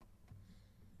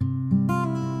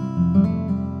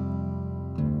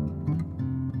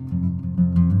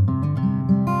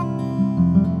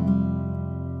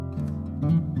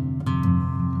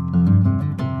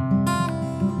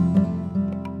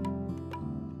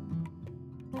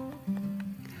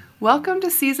Welcome to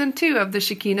Season 2 of the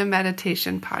Shekinah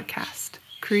Meditation Podcast,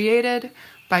 created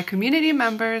by community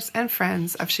members and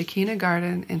friends of Shekinah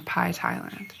Garden in Pai,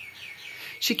 Thailand.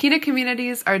 Shekinah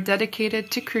communities are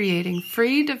dedicated to creating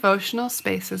free devotional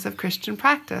spaces of Christian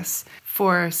practice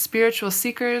for spiritual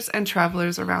seekers and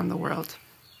travelers around the world.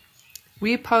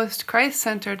 We post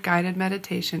Christ-centered guided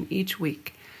meditation each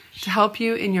week to help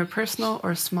you in your personal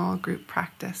or small group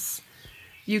practice.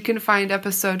 You can find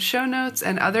episode show notes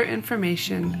and other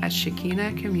information at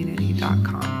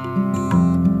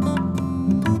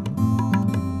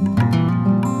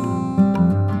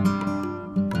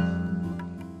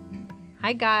shekinahcommunity.com.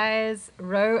 Hi guys,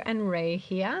 Ro and Ray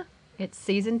here. It's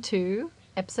Season 2,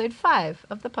 Episode 5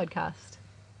 of the podcast.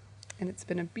 And it's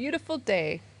been a beautiful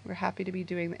day. We're happy to be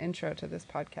doing the intro to this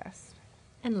podcast.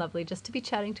 And lovely just to be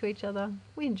chatting to each other.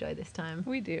 We enjoy this time.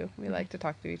 We do. We like to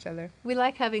talk to each other. We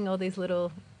like having all these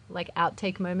little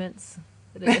outtake moments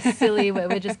that are just silly where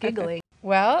we're just giggling.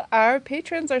 Well, our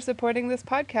patrons are supporting this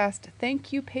podcast.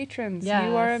 Thank you, patrons. Yes.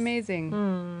 You are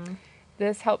amazing.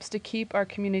 This helps to keep our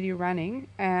community running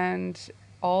and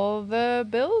all the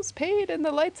bills paid and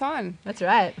the lights on. That's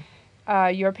right.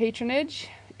 Your patronage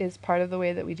is part of the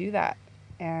way that we do that.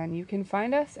 And you can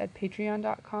find us at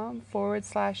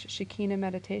patreon.com/Shekinah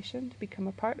Meditation to become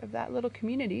a part of that little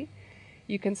community.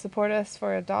 You can support us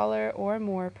for $1 or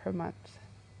more per month.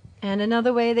 And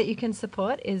another way that you can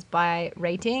support is by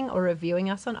rating or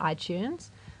reviewing us on iTunes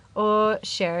or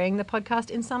sharing the podcast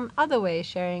in some other way,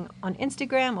 sharing on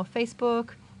Instagram or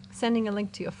Facebook, sending a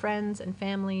link to your friends and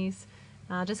families,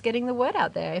 just getting the word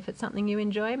out there. If it's something you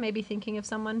enjoy, maybe thinking of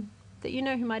someone that you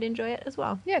know who might enjoy it as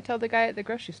well. Yeah, tell the guy at the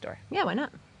grocery store. Yeah, why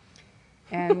not?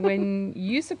 And when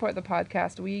you support the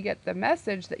podcast, we get the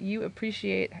message that you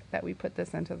appreciate that we put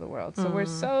this into the world. So we're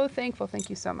so thankful. Thank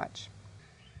you so much.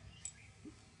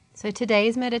 So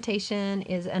today's meditation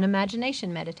is an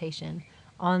imagination meditation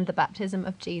on the baptism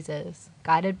of Jesus,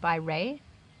 guided by Ray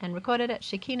and recorded at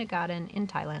Shekinah Garden in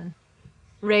Thailand.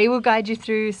 Ray will guide you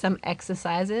through some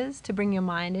exercises to bring your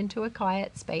mind into a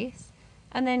quiet space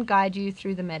and then guide you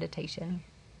through the meditation.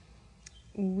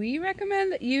 We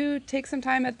recommend that you take some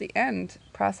time at the end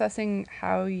processing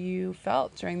how you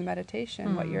felt during the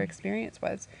meditation, what your experience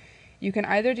was. You can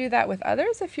either do that with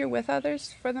others if you're with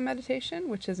others for the meditation,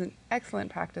 which is an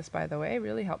excellent practice, by the way,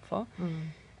 really helpful.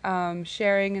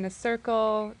 Sharing in a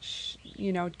circle,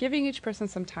 giving each person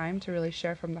some time to really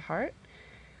share from the heart.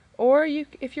 Or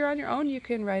if you're on your own, you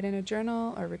can write in a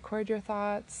journal or record your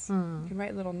thoughts. You can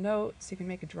write little notes. You can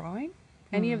make a drawing.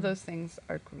 Any of those things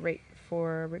are great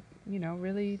for,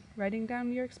 really writing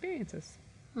down your experiences.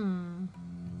 So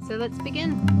let's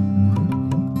begin.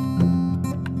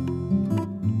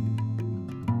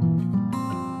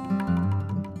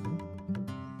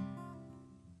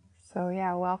 So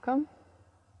welcome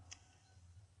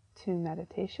to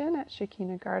meditation at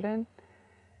Shekinah Garden.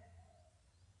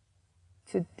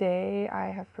 Today I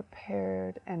have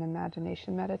prepared an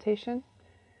imagination meditation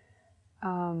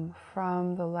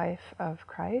from the life of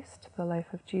Christ, the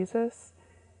life of Jesus.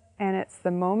 And it's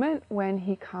the moment when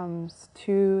he comes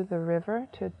to the river,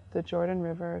 to the Jordan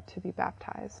River, to be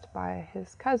baptized by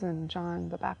his cousin, John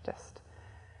the Baptist.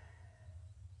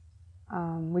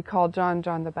 We call John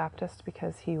the Baptist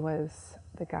because he was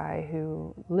the guy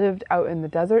who lived out in the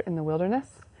desert, in the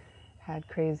wilderness, had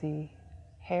crazy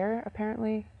hair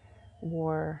apparently,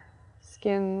 wore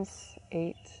skins,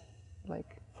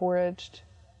 foraged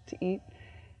to eat,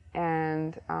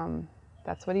 and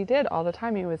that's what he did all the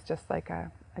time. He was just like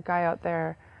a guy out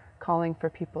there calling for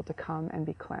people to come and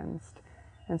be cleansed.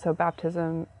 And so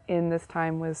baptism in this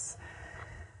time was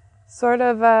sort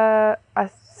of a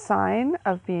sign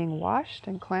of being washed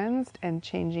and cleansed and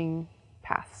changing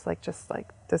paths, just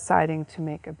deciding to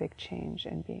make a big change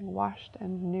and being washed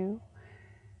and new.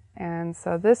 And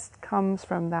so this comes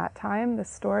from that time, this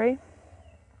story.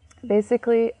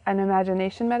 Basically, an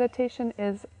imagination meditation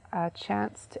is a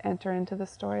chance to enter into the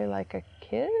story like a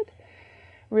kid,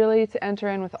 really to enter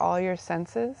in with all your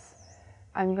senses.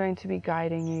 I'm going to be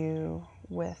guiding you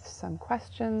with some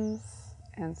questions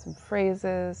and some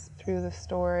phrases through the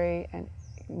story and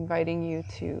inviting you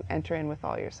to enter in with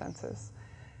all your senses.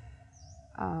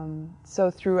 So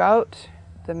throughout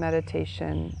the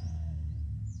meditation,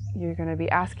 you're going to be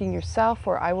asking yourself,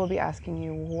 or I will be asking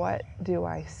you, what do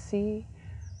I see?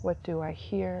 What do I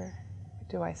hear? What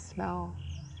do I smell?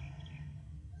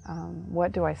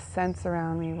 What do I sense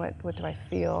around me? What do I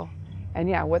feel?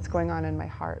 And what's going on in my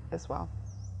heart as well.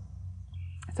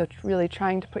 So really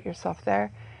trying to put yourself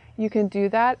there. You can do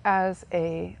that as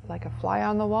a fly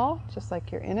on the wall, just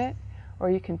like you're in it, or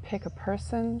you can pick a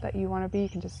person that you want to be.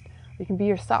 You can be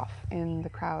yourself in the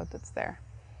crowd that's there.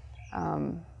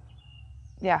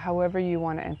 yeah, however you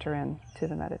want to enter into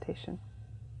the meditation.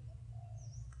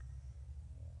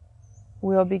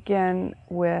 We'll begin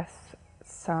with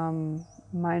some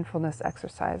mindfulness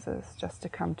exercises just to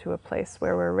come to a place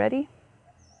where we're ready.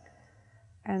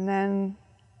 And then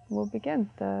we'll begin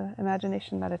the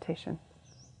imagination meditation.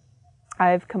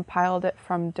 I've compiled it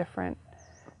from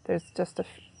there's just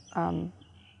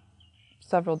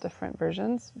several different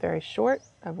versions, very short,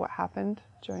 of what happened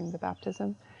during the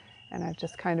baptism. And I've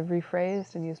just kind of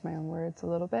rephrased and used my own words a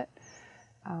little bit,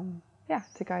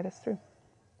 to guide us through.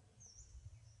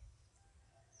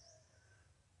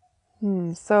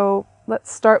 So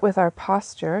let's start with our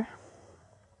posture.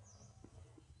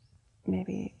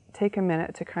 Maybe take a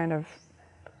minute to kind of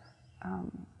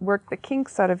work the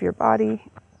kinks out of your body.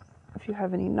 If you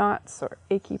have any knots or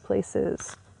achy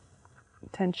places,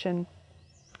 tension,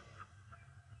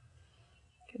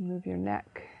 you can move your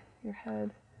neck, your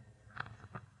head,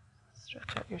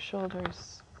 stretch out your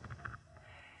shoulders.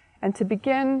 And to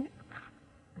begin,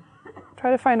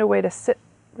 try to find a way to sit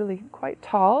really quite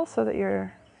tall so that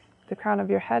the crown of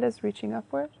your head is reaching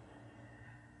upward.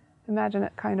 Imagine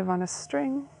it kind of on a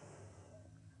string,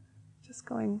 just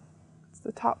going, it's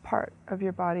the top part of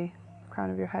your body,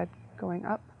 crown of your head going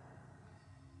up.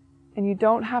 And you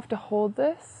don't have to hold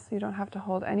this, you don't have to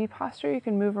hold any posture, you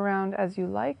can move around as you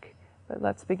like, but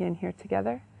let's begin here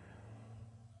together.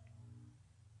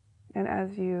 And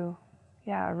as you,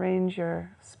 arrange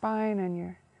your spine and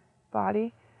your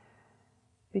body,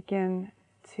 begin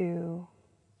to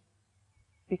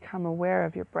become aware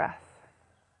of your breath.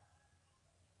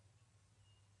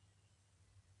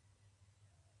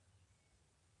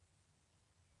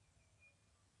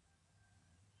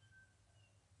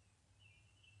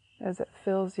 As it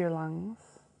fills your lungs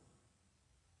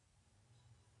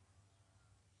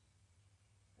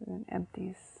and then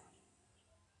empties.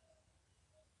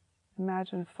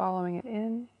 Imagine following it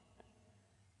in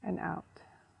and out,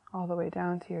 all the way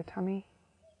down to your tummy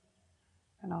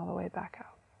and all the way back out.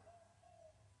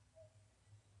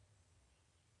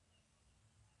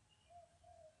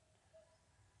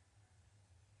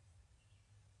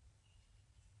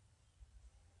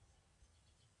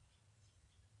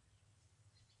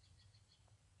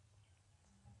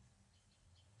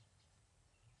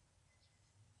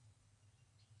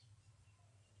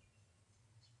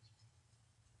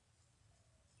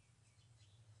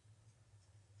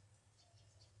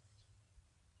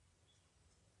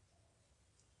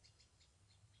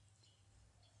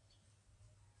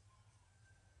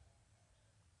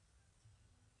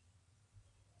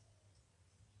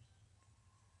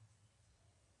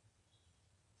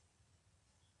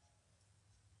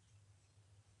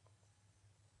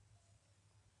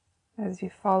 As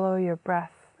you follow your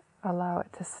breath, allow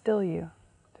it to still you,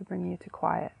 to bring you to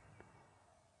quiet.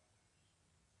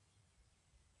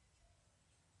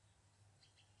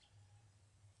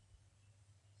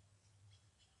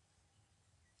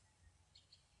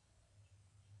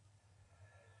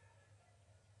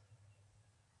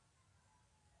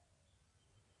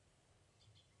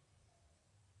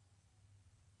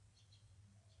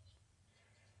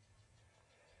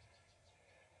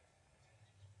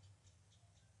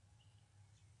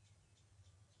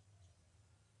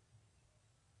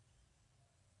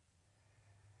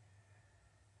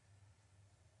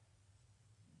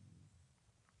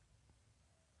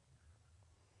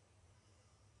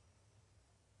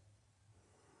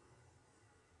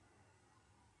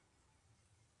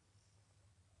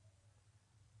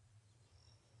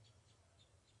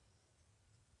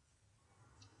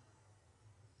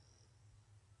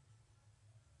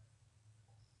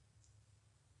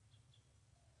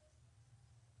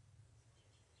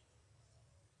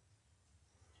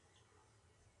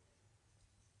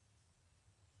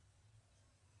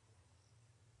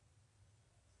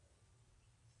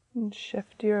 And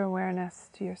shift your awareness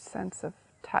to your sense of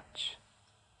touch.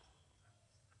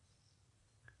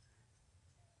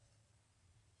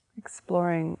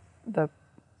 Exploring the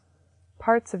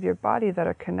parts of your body that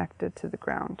are connected to the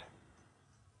ground,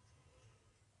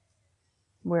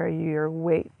 where your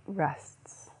weight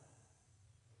rests.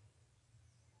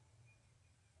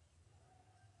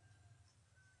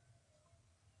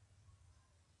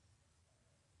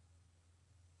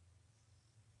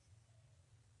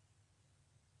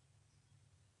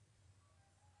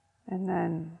 And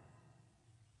then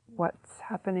what's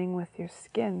happening with your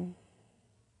skin.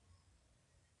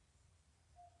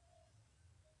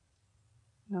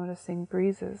 Noticing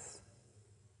breezes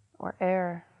or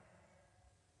air,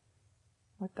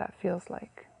 what that feels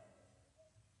like.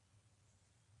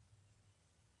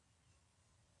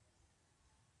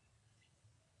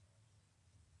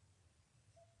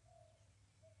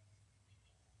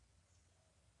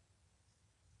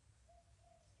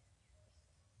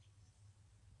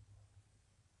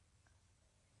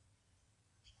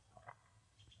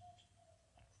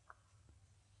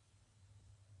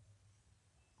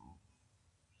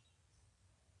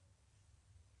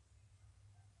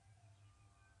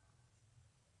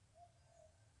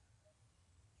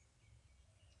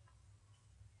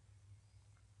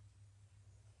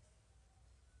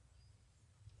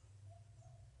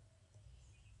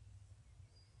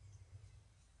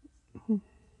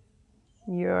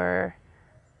 Your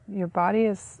body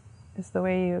is the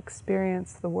way you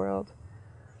experience the world.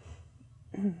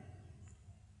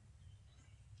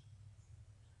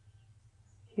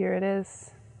 Here it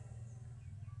is.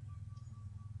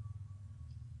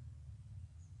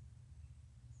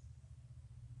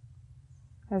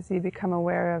 As you become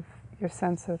aware of your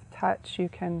sense of touch, you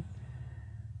can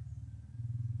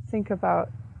think about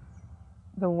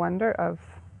the wonder of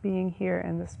being here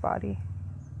in this body.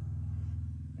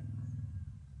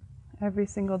 Every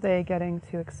single day getting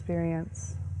to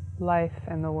experience life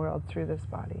and the world through this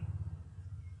body.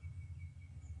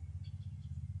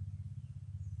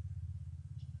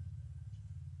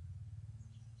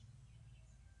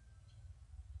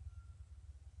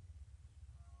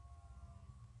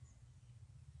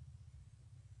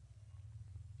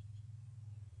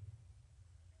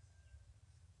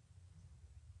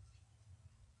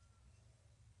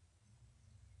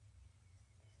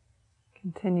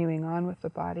 Continuing on with the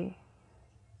body,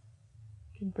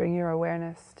 you can bring your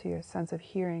awareness to your sense of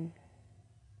hearing.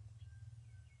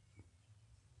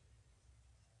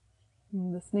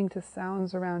 Listening to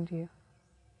sounds around you.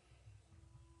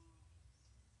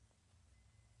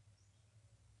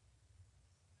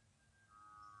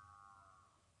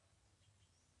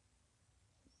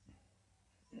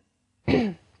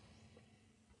 In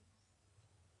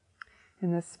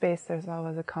this space, there's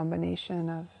always a combination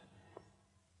of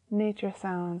nature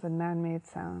sounds and man-made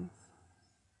sounds.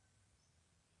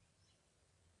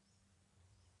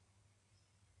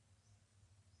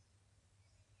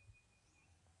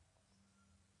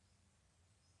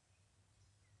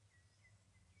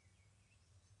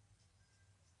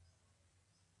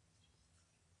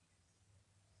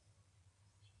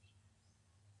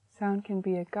 Sound can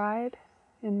be a guide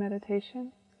in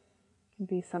meditation. It can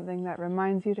be something that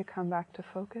reminds you to come back to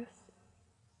focus.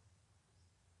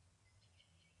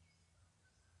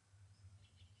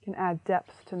 It can add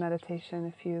depth to meditation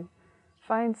if you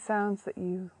find sounds that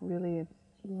you really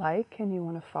like and you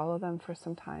want to follow them for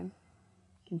some time.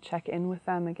 You can check in with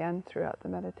them again throughout the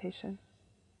meditation.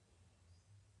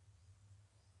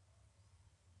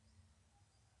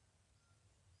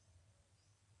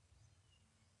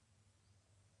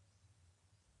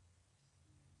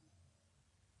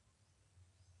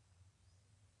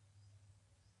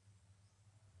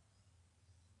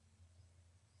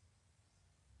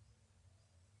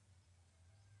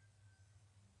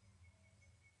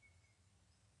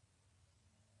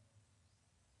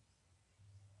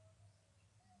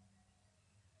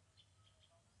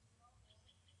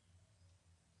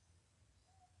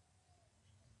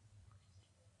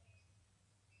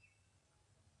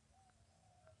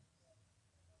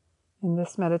 In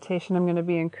this meditation, I'm going to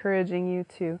be encouraging you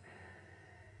to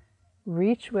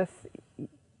reach with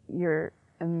your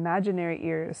imaginary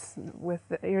ears, with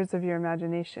the ears of your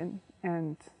imagination,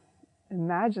 and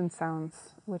imagine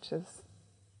sounds, which is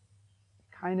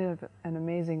kind of an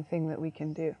amazing thing that we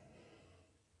can do.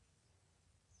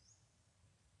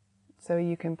 So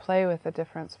you can play with the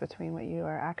difference between what you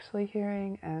are actually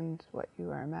hearing and what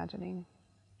you are imagining.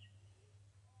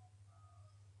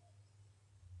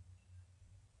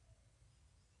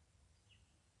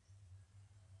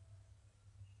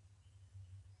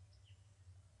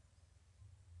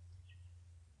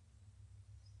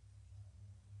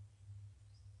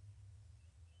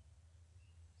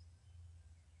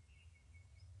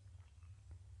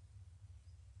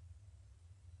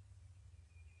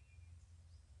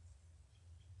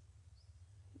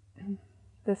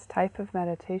 This type of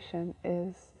meditation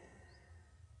is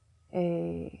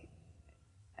an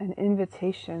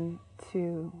invitation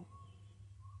to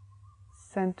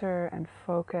center and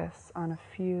focus on a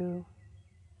few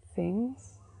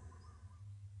things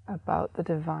about the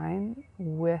divine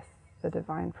with the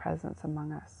divine presence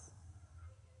among us.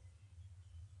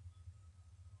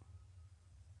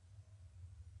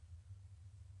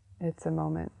 It's a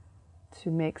moment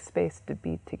to make space to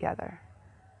be together.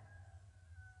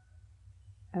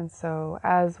 And so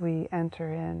as we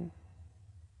enter in,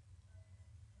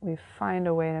 we find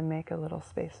a way to make a little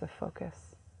space of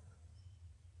focus.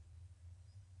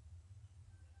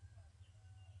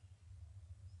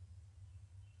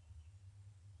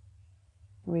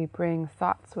 We bring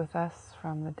thoughts with us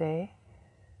from the day,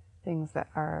 things that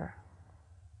are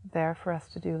there for us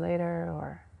to do later,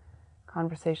 or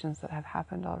conversations that have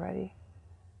happened already.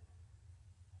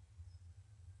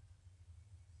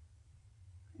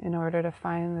 In order to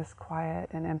find this quiet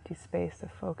and empty space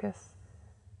of focus,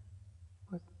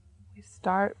 we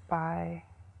start by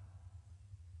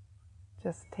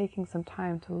just taking some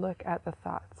time to look at the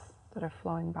thoughts that are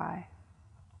flowing by.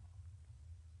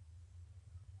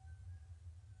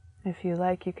 If you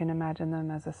like, you can imagine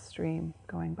them as a stream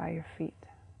going by your feet.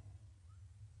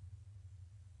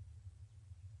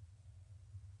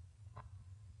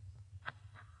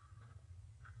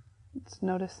 It's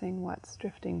noticing what's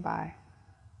drifting by.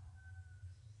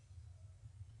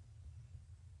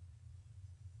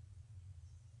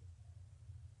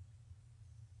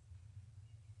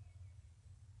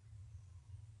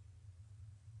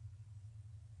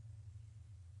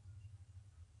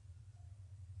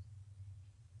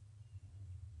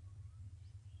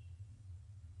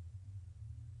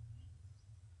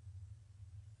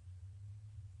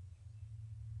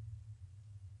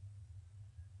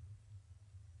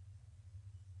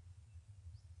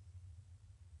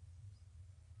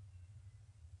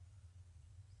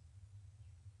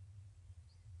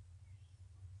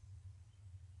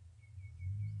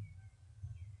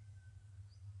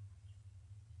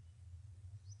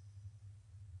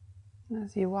 And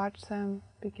as you watch them,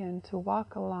 begin to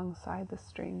walk alongside the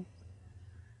stream,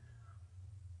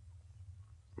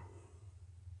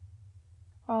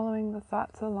 following the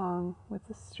thoughts along with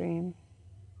the stream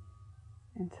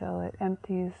until it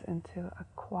empties into a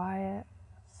quiet,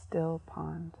 still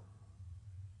pond.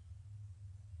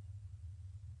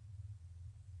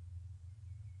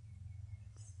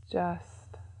 It's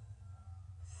just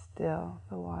still.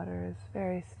 The water is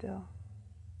very still.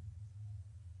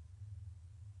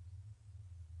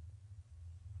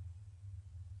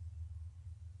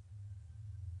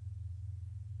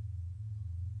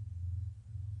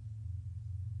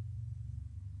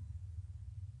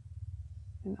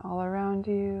 And all around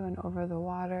you and over the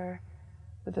water,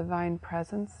 the divine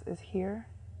presence is here,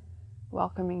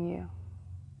 welcoming you.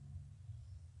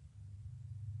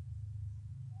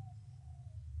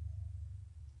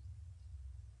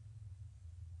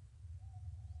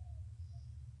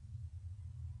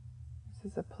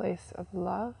 This is a place of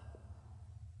love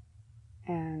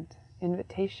and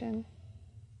invitation,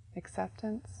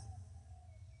 acceptance.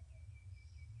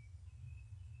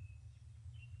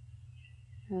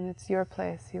 And it's your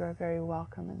place. You are very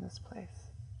welcome in this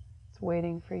place. It's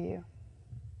waiting for you.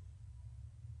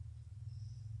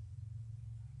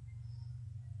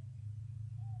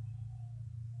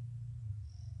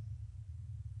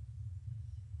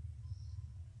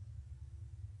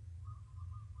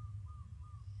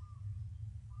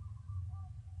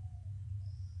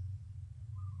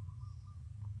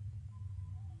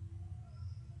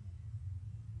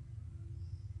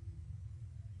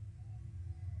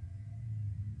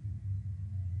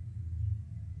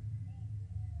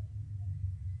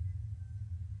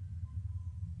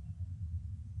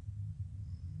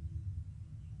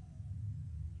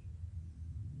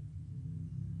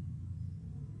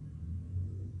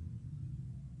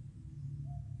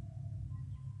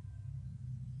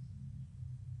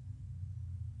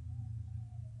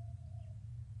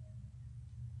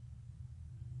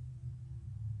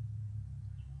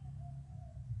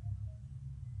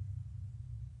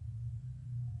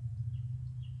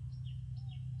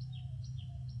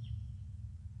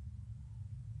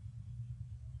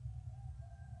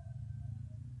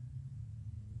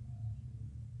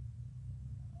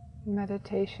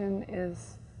 Meditation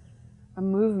is a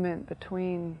movement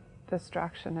between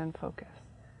distraction and focus,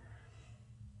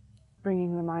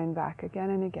 bringing the mind back again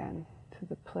and again to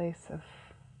the place of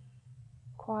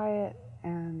quiet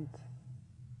and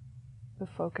the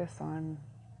focus on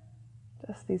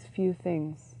just these few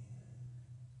things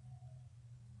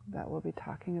that we'll be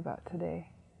talking about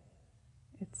today.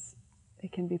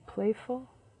 It can be playful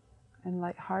and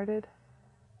lighthearted.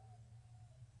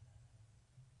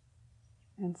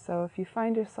 And so if you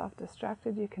find yourself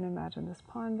distracted, you can imagine this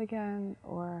pond again,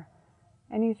 or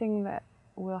anything that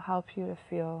will help you to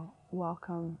feel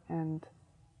welcome and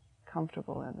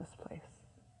comfortable in this place.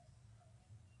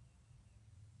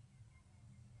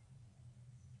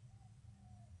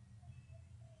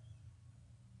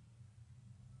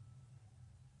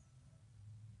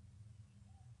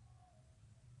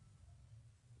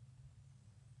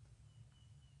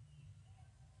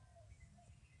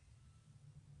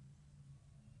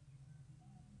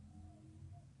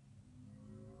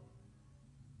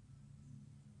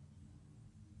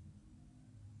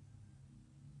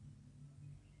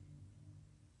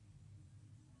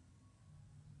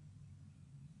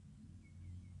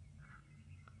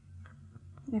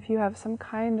 If you have some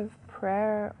kind of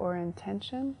prayer or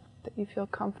intention that you feel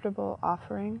comfortable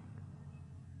offering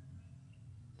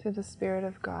to the Spirit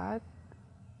of God,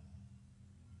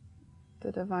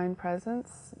 the Divine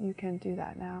Presence, you can do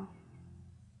that now.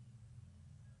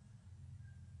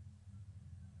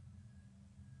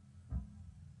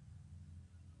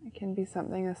 It can be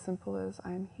something as simple as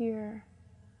 "I'm here,"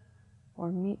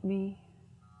 or "meet me,"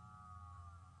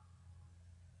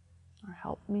 or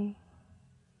help me.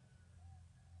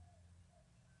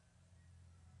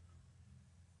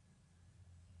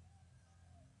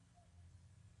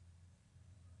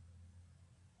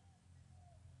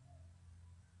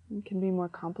 It can be more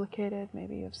complicated.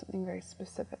 Maybe you have something very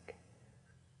specific.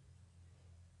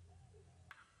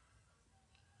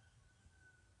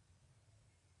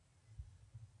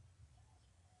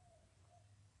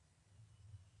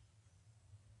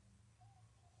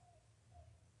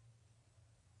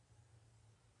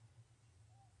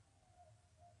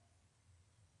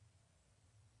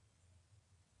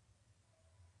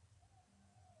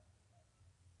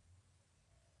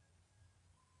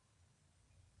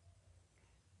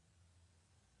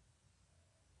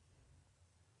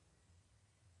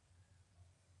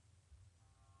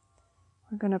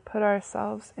 We're going to put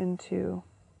ourselves into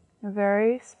a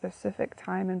very specific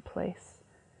time and place.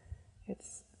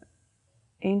 It's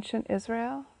ancient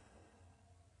Israel,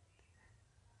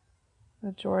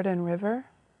 the Jordan River,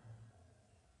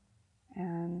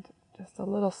 and just a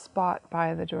little spot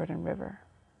by the Jordan River.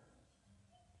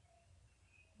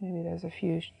 Maybe there's a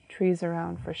few trees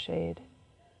around for shade.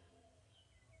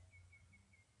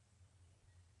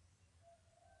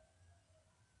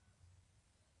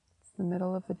 It's the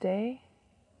middle of the day.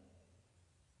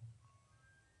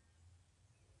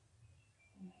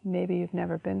 Maybe you've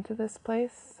never been to this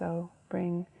place, so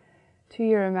bring to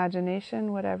your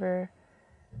imagination whatever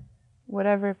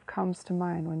comes to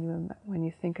mind when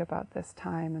you think about this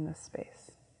time and this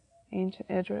space. Ancient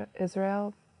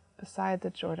Israel beside the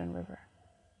Jordan River.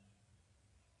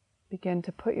 Begin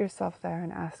to put yourself there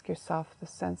and ask yourself the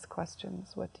sense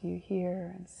questions. What do you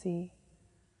hear and see?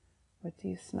 What do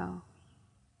you smell?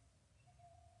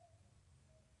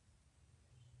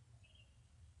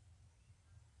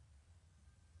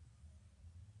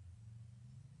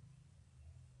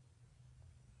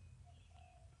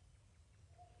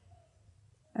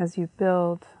 As you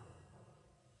build,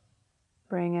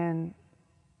 bring in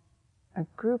a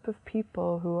group of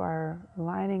people who are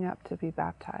lining up to be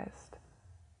baptized,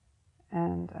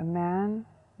 and a man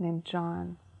named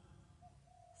John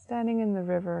standing in the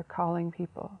river calling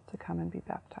people to come and be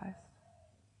baptized.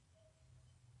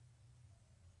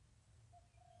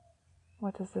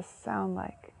 What does this sound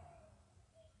like?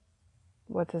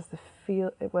 What does it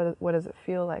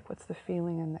feel like? What's the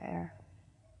feeling in the air?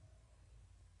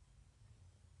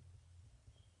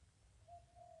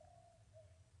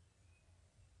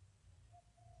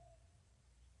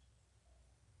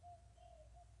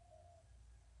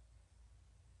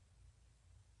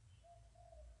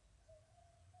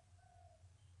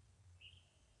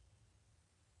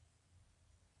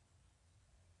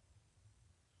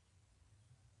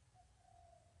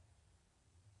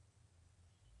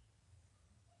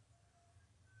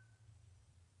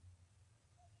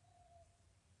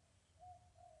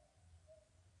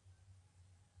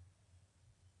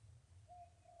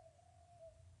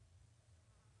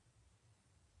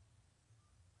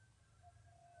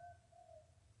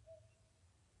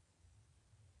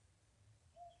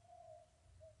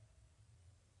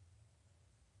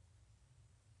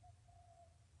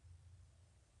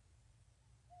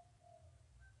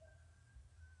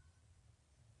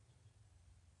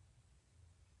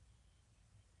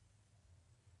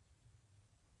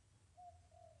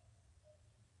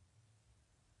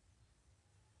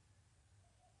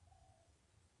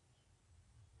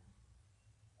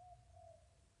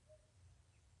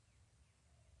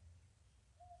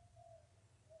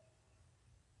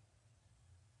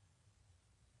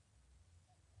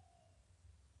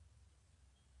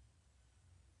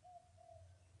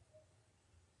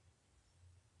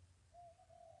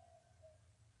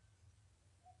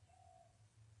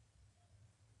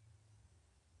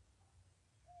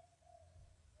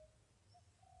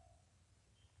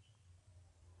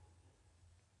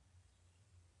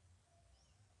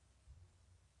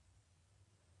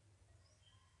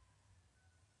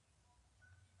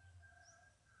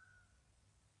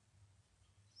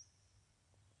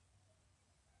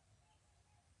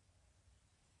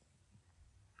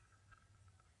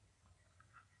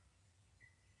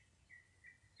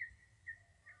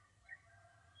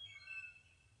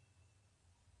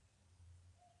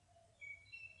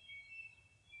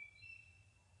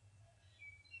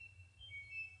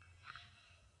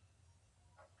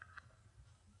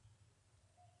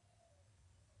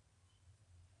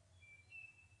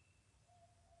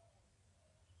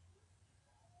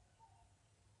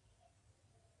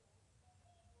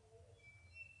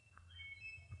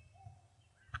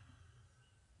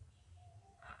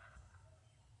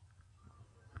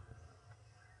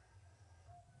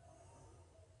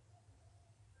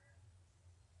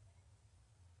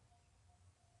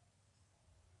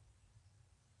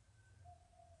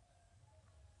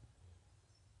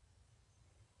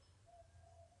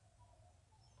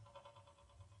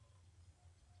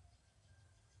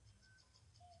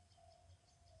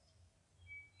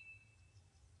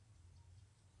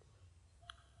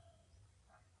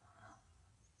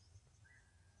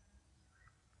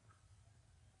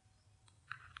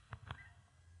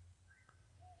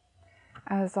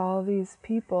 as all these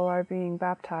people are being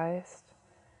baptized,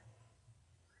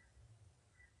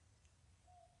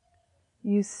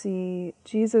 you see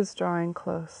Jesus drawing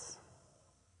close,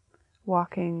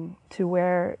 walking to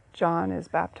where John is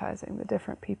baptizing the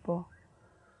different people.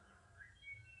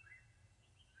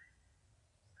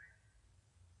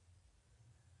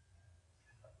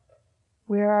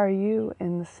 Where are you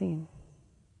in the scene?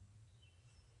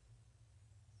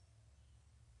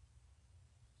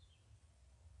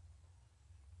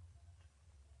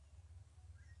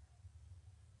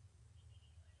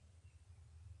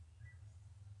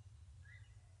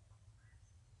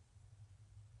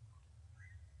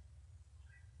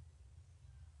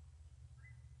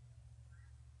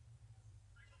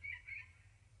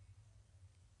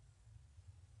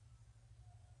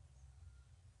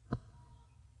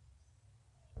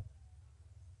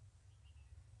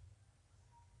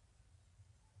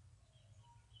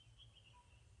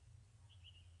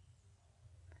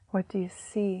 What do you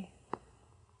see?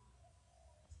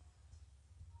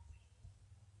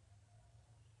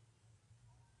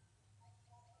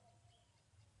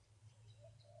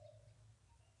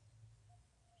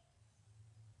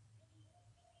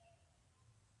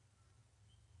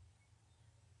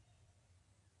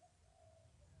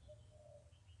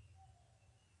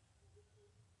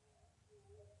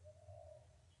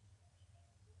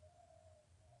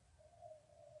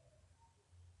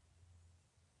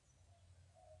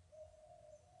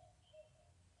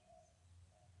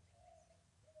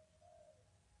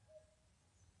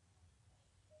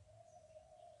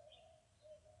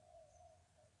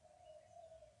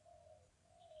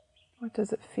 What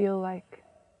does it feel like?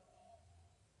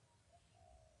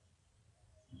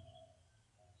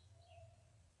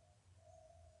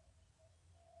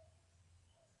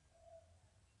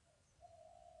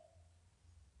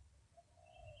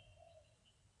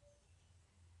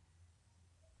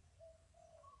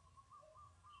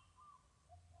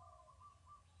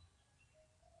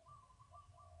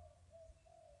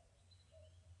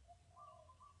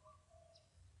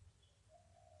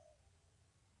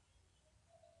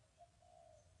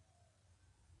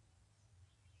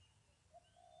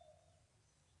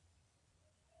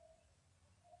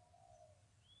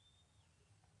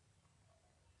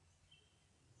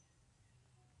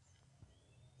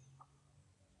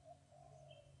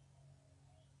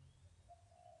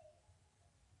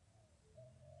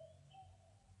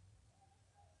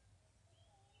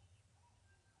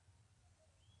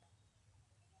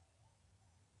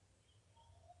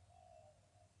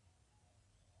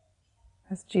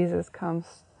 As Jesus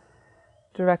comes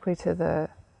directly to the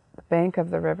bank of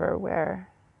the river where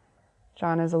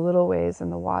John is a little ways in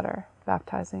the water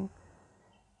baptizing,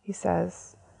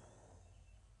 Jesus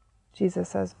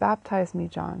says, "Baptize me,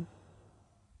 John."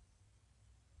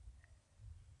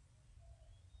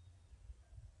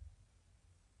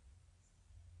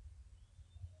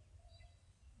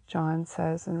 John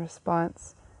says in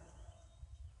response,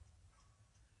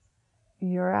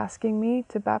 "You're asking me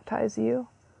to baptize you?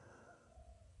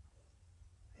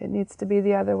 It needs to be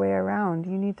the other way around.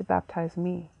 You need to baptize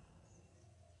me."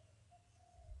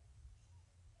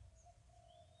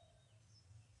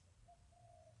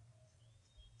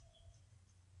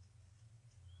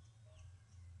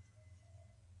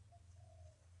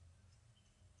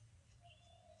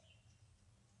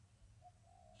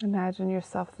 Imagine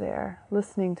yourself there,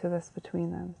 listening to this between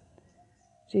them.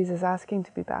 Jesus asking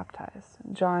to be baptized,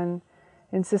 and John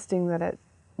insisting that it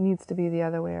needs to be the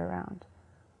other way around.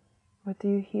 What do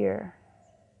you hear?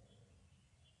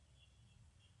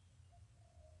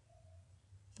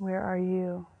 Where are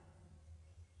you?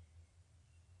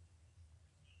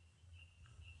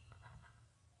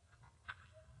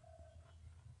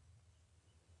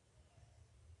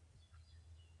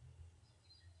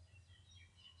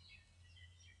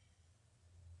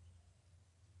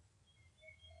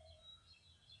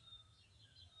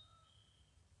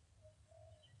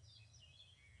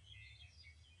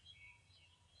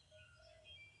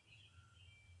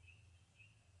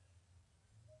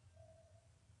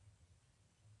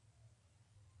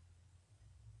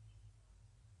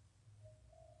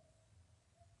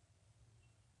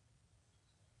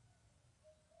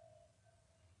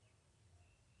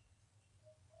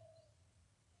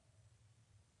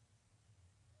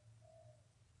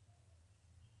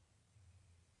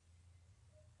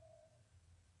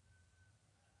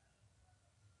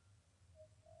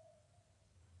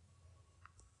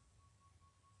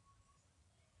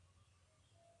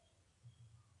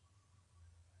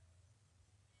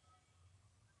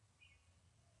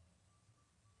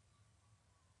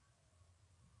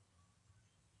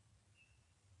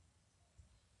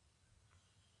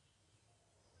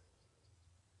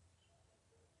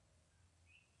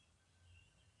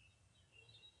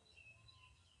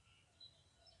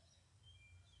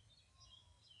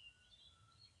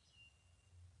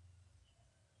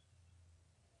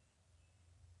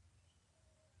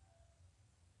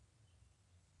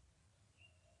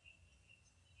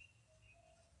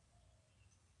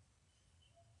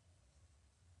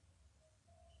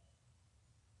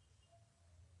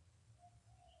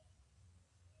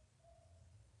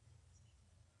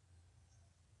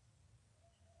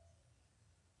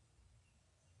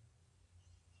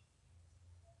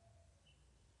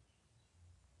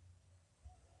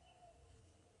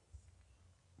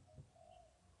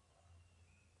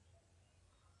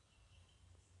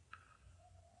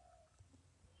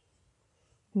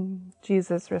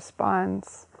 Jesus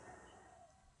responds,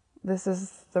 this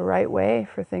is the right way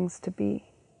for things to be.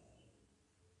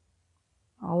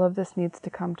 All of this needs to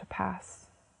come to pass.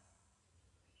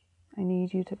 I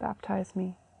need you to baptize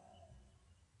me.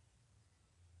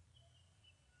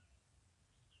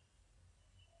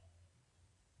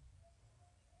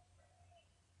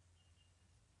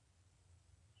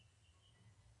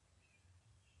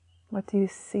 What do you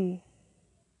see?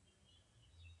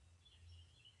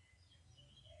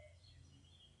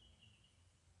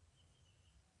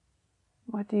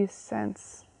 What do you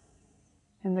sense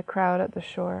in the crowd at the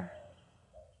shore,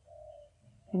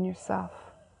 in yourself?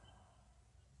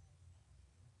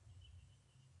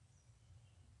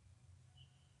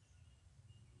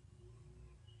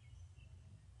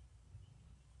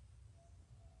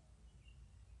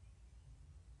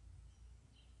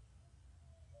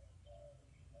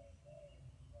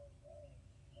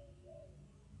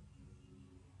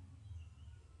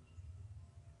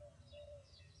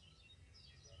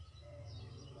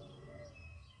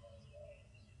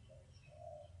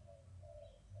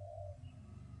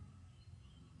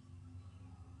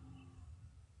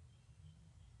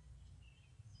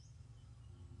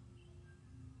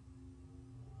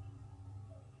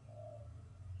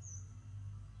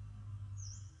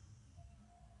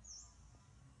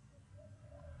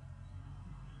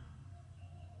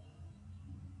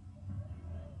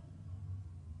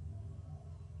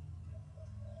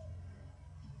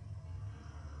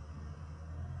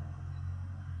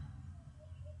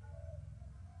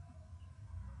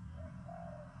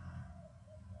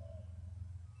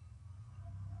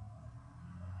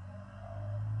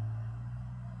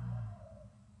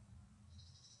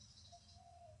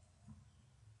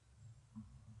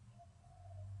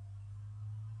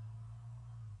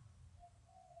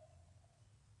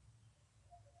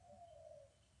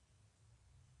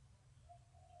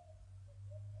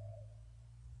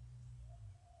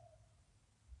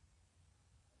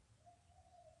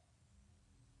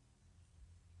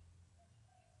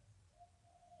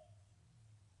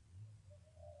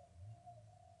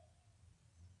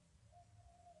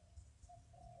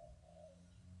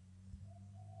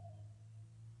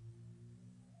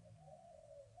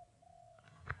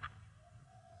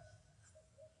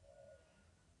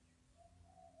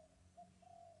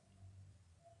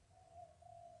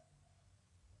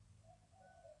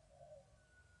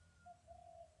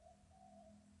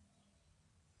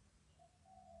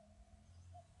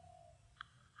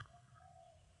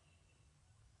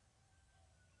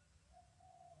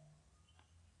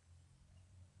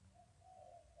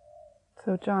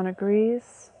 So John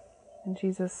agrees, and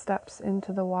Jesus steps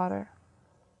into the water.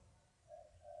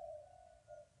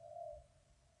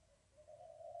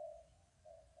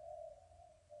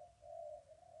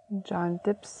 And John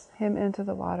dips him into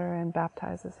the water and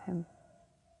baptizes him.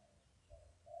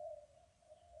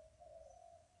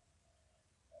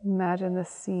 Imagine this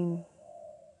scene.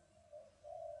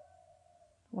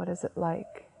 What is it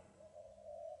like?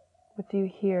 What do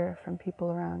you hear from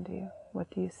people around you? What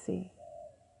do you see?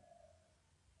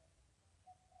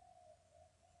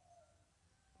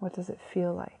 What does it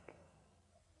feel like?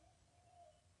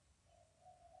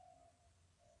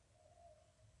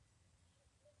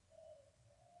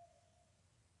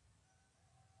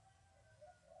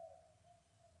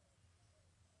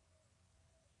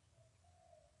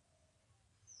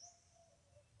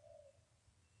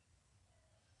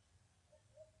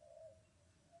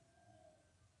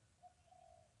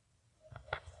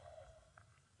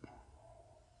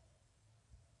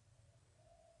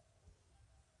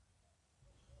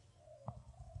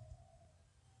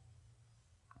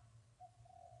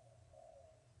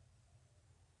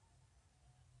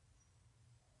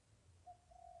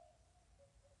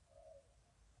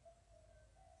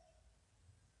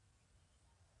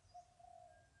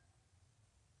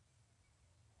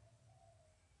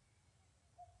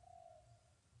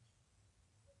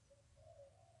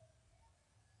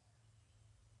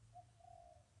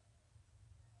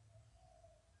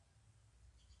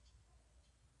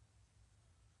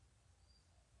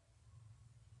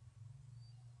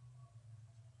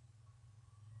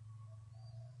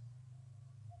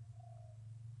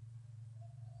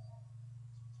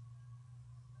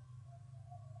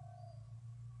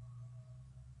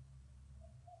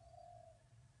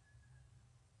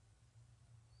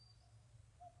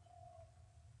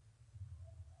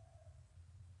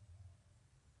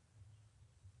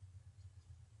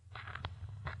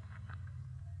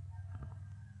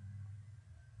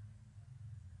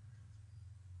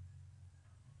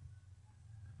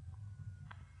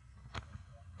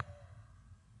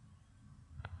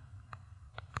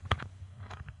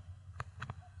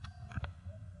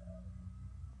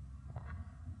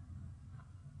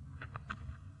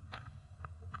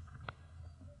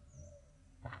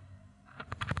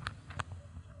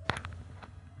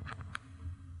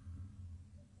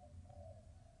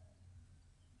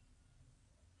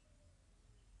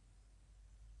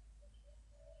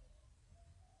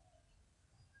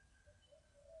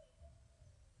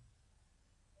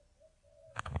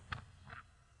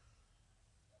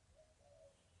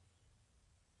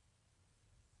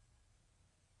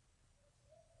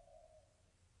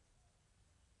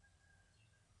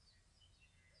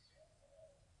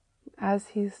 as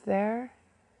He's there,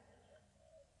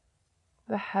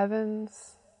 the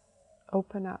heavens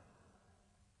open up.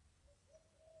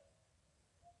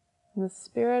 And the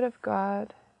Spirit of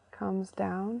God comes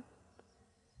down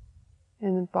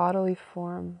in the bodily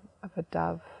form of a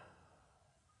dove.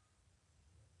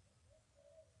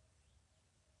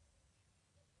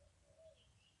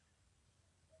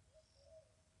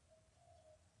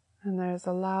 And there's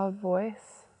a loud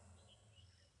voice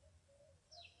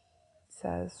that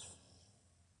says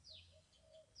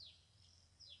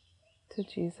to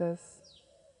Jesus,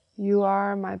 "You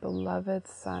are my beloved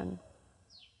Son.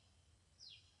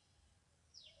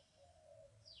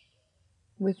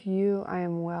 With you I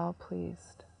am well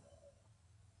pleased."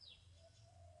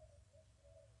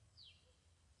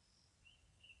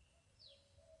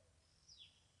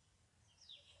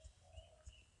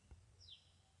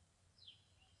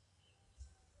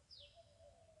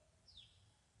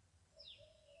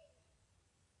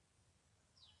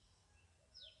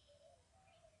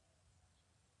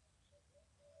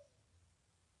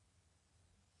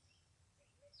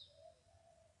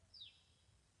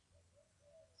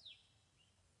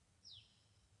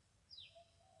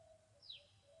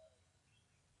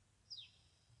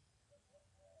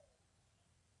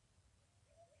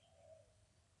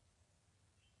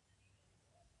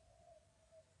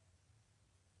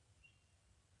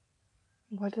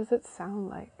 What does it sound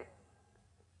like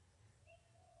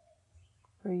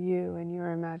for you in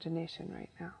your imagination right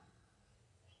now?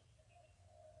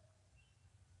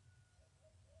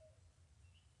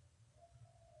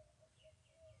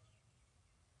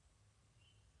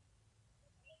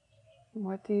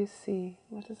 What do you see?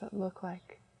 What does it look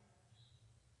like?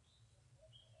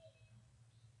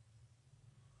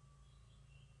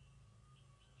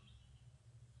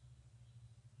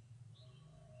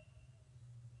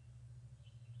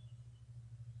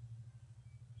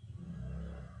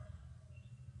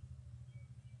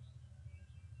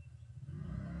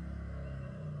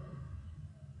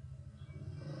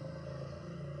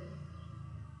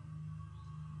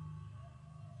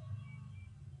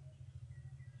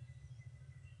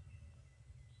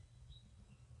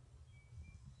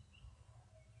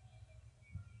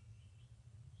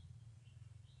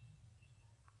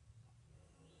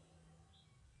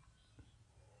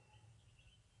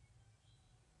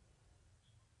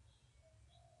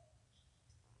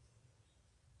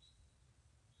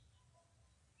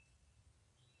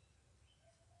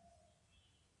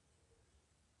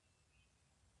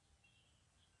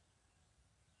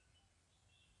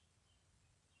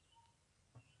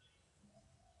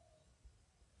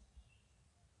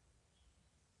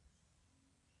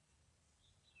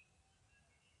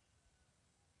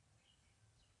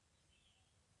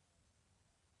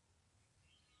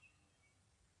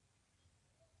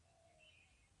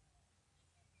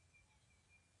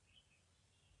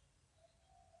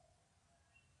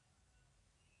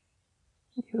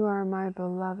 You are my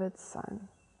beloved Son.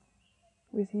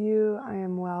 With you I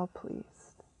am well pleased.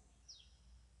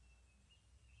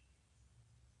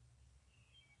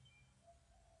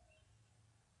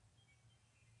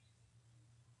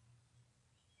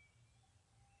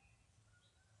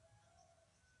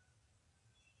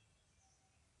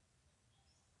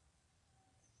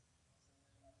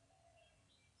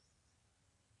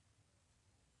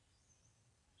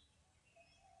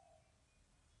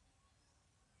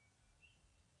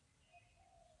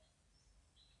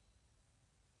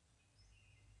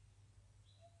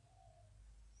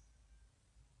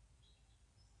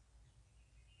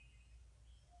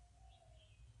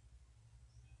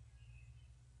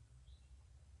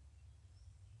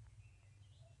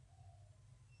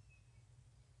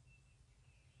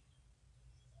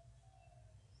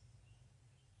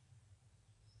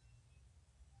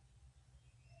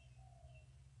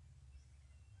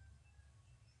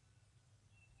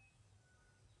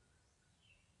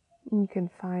 You can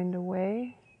find a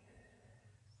way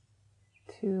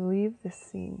to leave this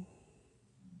scene.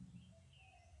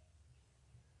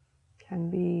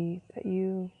 Can be that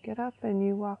you get up and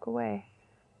you walk away.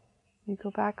 You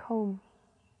go back home.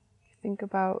 You think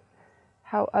about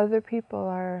how other people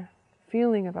are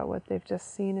feeling about what they've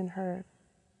just seen and heard.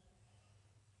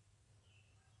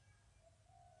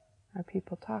 Are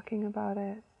people talking about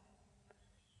it?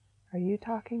 Are you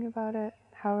talking about it?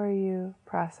 How are you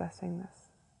processing this?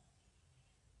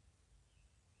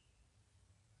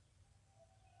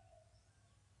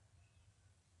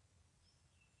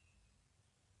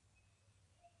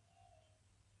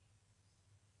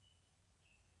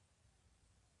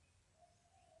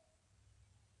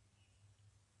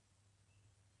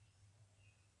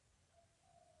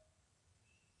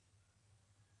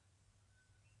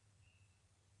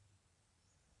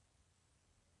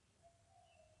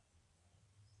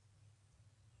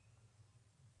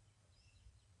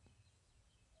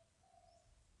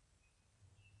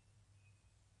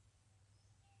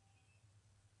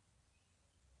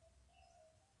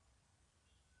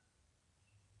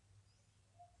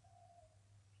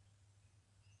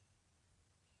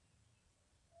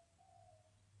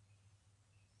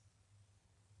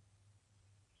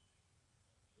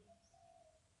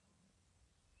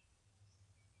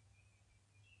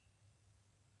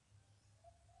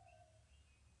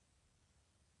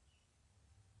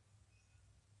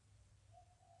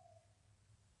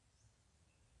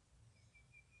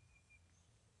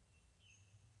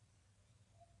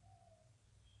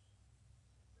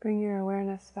 Bring your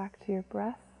awareness back to your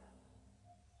breath.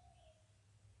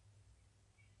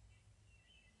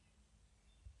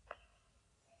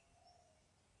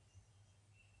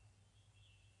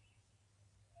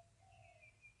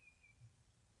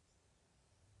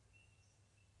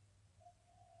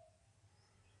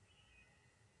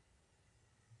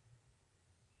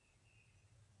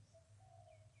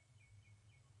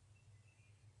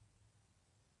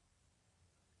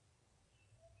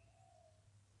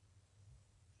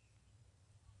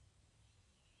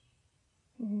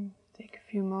 Take a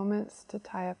few moments to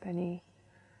tie up any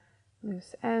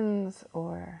loose ends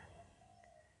or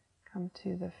come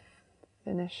to the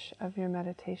finish of your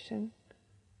meditation.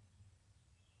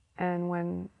 And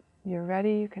when you're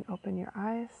ready, you can open your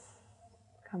eyes,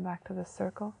 come back to the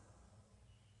circle,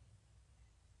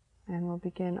 and we'll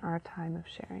begin our time of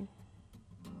sharing.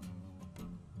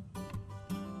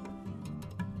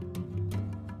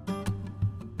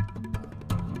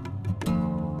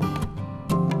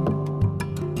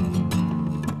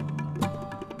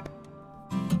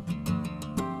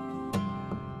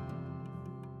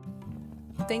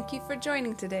 Thank you for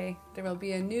joining today. There will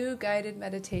be a new guided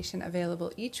meditation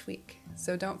available each week,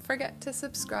 so don't forget to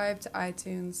subscribe to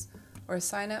iTunes or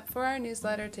sign up for our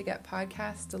newsletter to get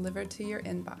podcasts delivered to your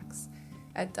inbox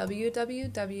at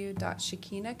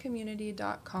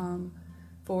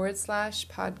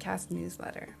www.shekinahcommunity.com/podcast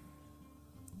newsletter.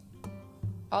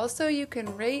 Also, you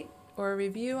can rate or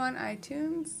review on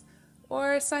iTunes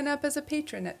or sign up as a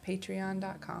patron at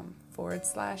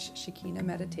patreon.com/Shekinah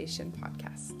Meditation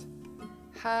Podcast.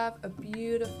 Have a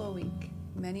beautiful week.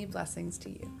 Many blessings to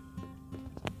you.